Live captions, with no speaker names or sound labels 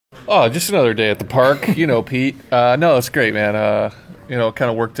Oh, just another day at the park, Pete. No, it's great, man. It kind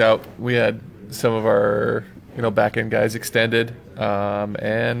of worked out. We had some of our, back end guys extended,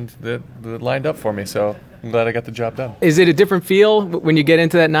 and they lined up for me. So I'm glad I got the job done. Is it a different feel when you get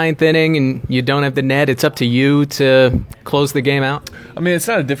into that ninth inning and you don't have the net? It's up to you to close the game out? I mean, it's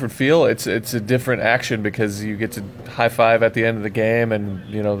not a different feel. It's a different action because you get to high five at the end of the game, and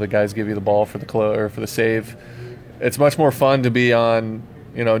the guys give you the ball for the or for the save. It's much more fun to be on,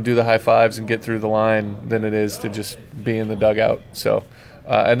 do the high fives and get through the line than it is to just be in the dugout. So,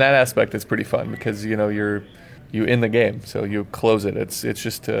 and that aspect is pretty fun because you're in the game, so you close it. It's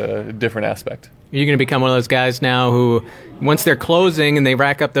just a different aspect. Are you going to become one of those guys now who, once they're closing and they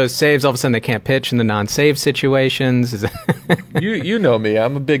rack up those saves, all of a sudden they can't pitch in the non-save situations? You know me.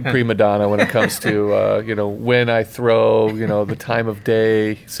 I'm a big prima donna when it comes to when I throw, the time of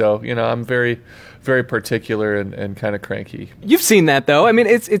day. So I'm very, very particular and kind of cranky. You've seen that though. I mean,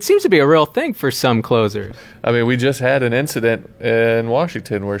 it seems to be a real thing for some closers. I mean, we just had an incident in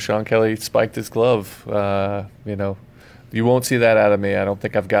Washington where Sean Kelly spiked his glove. You won't see that out of me. I don't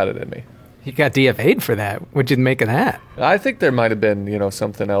think I've got it in me. He got DFA'd for that. What'd you make of that? I think there might have been,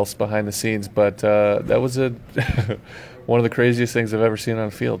 something else behind the scenes, but that was one of the craziest things I've ever seen on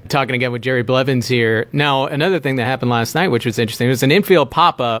the field. Talking again with Jerry Blevins here. Now, another thing that happened last night, which was interesting, it was an infield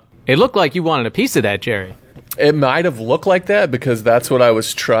pop-up. It looked like you wanted a piece of that, Jerry. It might have looked like that because that's what I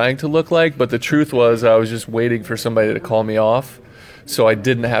was trying to look like, but the truth was I was just waiting for somebody to call me off, so I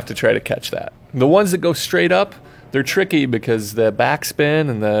didn't have to try to catch that. The ones that go straight up, they're tricky because the backspin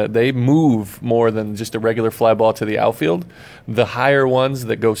and they move more than just a regular fly ball to the outfield. The higher ones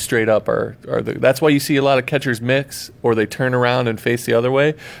that go straight up that's why you see a lot of catchers mix or they turn around and face the other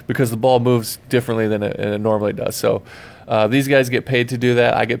way because the ball moves differently than it normally does. So these guys get paid to do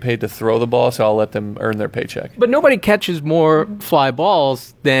that. I get paid to throw the ball, so I'll let them earn their paycheck. But nobody catches more fly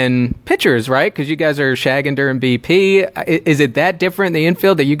balls than pitchers, right? Because you guys are shagging during BP. Is it that different in the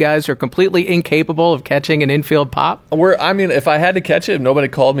infield that you guys are completely incapable of catching an infield pop? If I had to catch it, if nobody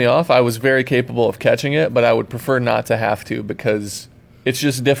called me off, I was very capable of catching it, but I would prefer not to have to because it's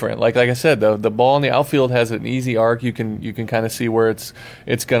just different. Like I said, the ball in the outfield has an easy arc. You can kind of see where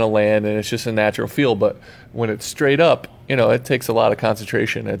it's going to land, and it's just a natural feel. But when it's straight up, it takes a lot of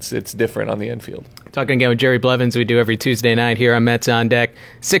concentration. It's different on the infield. Talking again with Jerry Blevins, we do every Tuesday night here on Mets on Deck.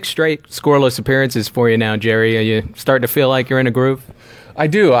 6 straight scoreless appearances for you now, Jerry. Are you starting to feel like you're in a groove? I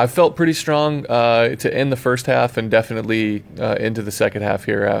do. I felt pretty strong to end the first half and definitely into the second half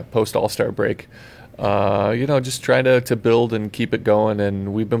here post All-Star break. Just trying to build and keep it going,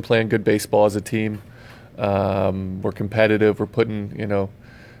 and we've been playing good baseball as a team. We're competitive. We're putting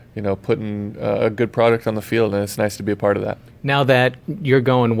a good product on the field, and it's nice to be a part of that. Now that you're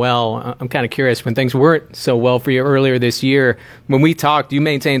going well, I'm kind of curious, when things weren't so well for you earlier this year, when we talked, you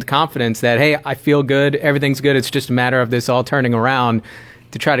maintained confidence that, hey, I feel good, everything's good, it's just a matter of this all turning around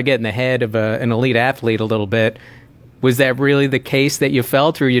to try to get in the head of an elite athlete a little bit. Was that really the case that you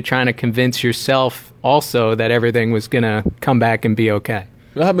felt, or were you trying to convince yourself also that everything was going to come back and be okay?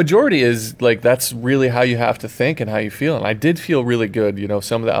 The majority is that's really how you have to think and how you feel. And I did feel really good.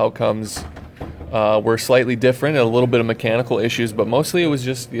 Some of the outcomes were slightly different and a little bit of mechanical issues, but mostly it was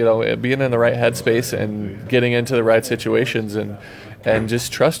just, being in the right headspace and getting into the right situations and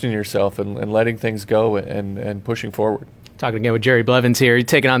just trusting yourself and letting things go and pushing forward. Talking again with Jerry Blevins here. You're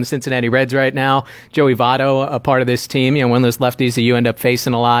taking on the Cincinnati Reds right now. Joey Votto, a part of this team, one of those lefties that you end up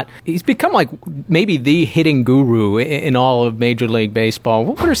facing a lot. He's become maybe the hitting guru in all of Major League Baseball.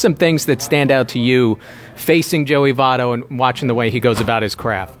 What are some things that stand out to you facing Joey Votto and watching the way he goes about his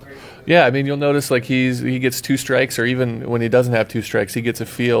craft? Yeah, I mean, you'll notice he gets 2 strikes, or even when he doesn't have 2 strikes, he gets a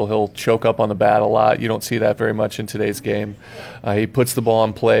feel. He'll choke up on the bat a lot. You don't see that very much in today's game. He puts the ball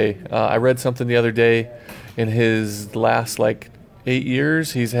in play. I read something the other day. In his last 8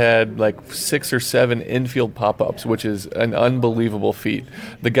 years, he's had 6 or 7 infield pop-ups, which is an unbelievable feat.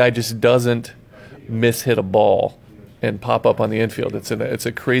 The guy just doesn't miss-hit a ball and pop up on the infield. It's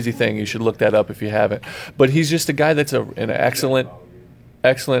a crazy thing. You should look that up if you haven't. But he's just a guy that's an excellent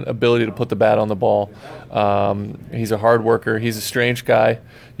ability to put the bat on the ball. He's a hard worker. He's a strange guy.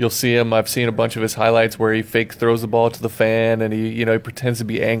 You'll see him. I've seen a bunch of his highlights where he fake throws the ball to the fan, and he pretends to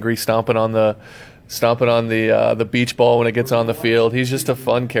be angry, stomping on the beach ball when it gets on the field. He's just a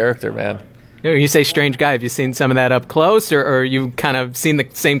fun character, man. You say strange guy. Have you seen some of that up close, or you kind of seen the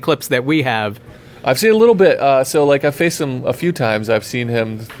same clips that we have? I've seen a little bit. I've faced him a few times. I've seen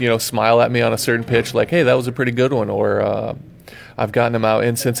him, smile at me on a certain pitch, like, hey, that was a pretty good one. Or I've gotten him out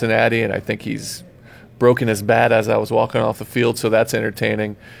in Cincinnati, and I think he's broken his bat as I was walking off the field, so that's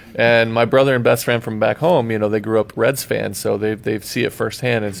entertaining. And my brother and best friend from back home, they grew up Reds fans, so they see it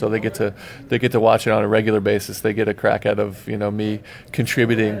firsthand, and so they get to watch it on a regular basis. They get a crack out of me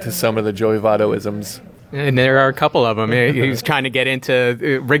contributing to some of the Joey Votto-isms. And there are a couple of them. He was trying to get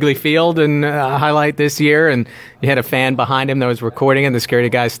into Wrigley Field and highlight this year, and he had a fan behind him that was recording him. The security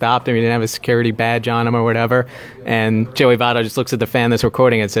guy stopped him. He didn't have a security badge on him or whatever. And Joey Votto just looks at the fan that's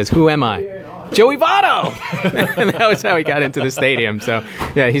recording and says, "Who am I?" Joey Votto! And that was how he got into the stadium. So,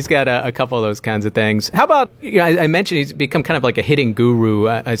 yeah, he's got a couple of those kinds of things. How about, I mentioned he's become kind of like a hitting guru,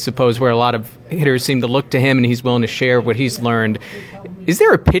 I suppose, where a lot of hitters seem to look to him and he's willing to share what he's learned. Is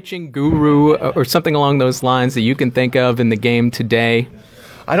there a pitching guru or something along those lines that you can think of in the game today?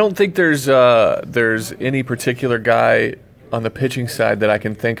 I don't think there's any particular guy on the pitching side that I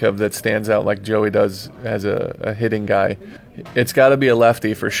can think of that stands out like Joey does as a hitting guy. It's got to be a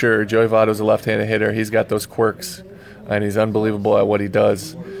lefty for sure. Joey Votto's a left-handed hitter. He's got those quirks, and he's unbelievable at what he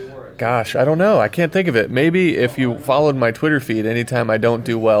does. Gosh, I don't know. I can't think of it. Maybe if you followed my Twitter feed, anytime I don't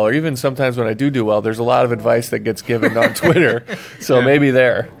do well, or even sometimes when I do well, there's a lot of advice that gets given on Twitter. So yeah. Maybe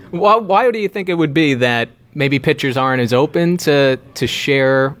there. Well, why do you think it would be that maybe pitchers aren't as open to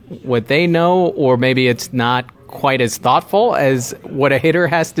share what they know, or maybe it's not quite as thoughtful as what a hitter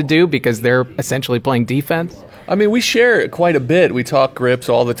has to do because they're essentially playing defense? I mean, we share it quite a bit. We talk grips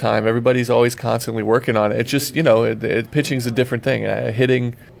all the time. Everybody's always constantly working on it. It's just, pitching's a different thing.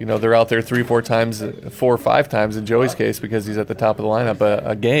 Hitting, they're out there 3 or 5 times in Joey's case because he's at the top of the lineup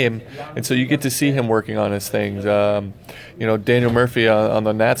a game. And so you get to see him working on his things. Daniel Murphy on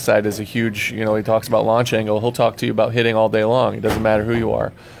the Nats side is a huge, he talks about launch angle. He'll talk to you about hitting all day long. It doesn't matter who you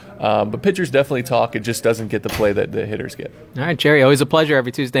are. But pitchers definitely talk. It just doesn't get the play that the hitters get. All right, Jerry, always a pleasure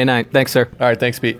every Tuesday night. Thanks, sir. All right, thanks, Pete.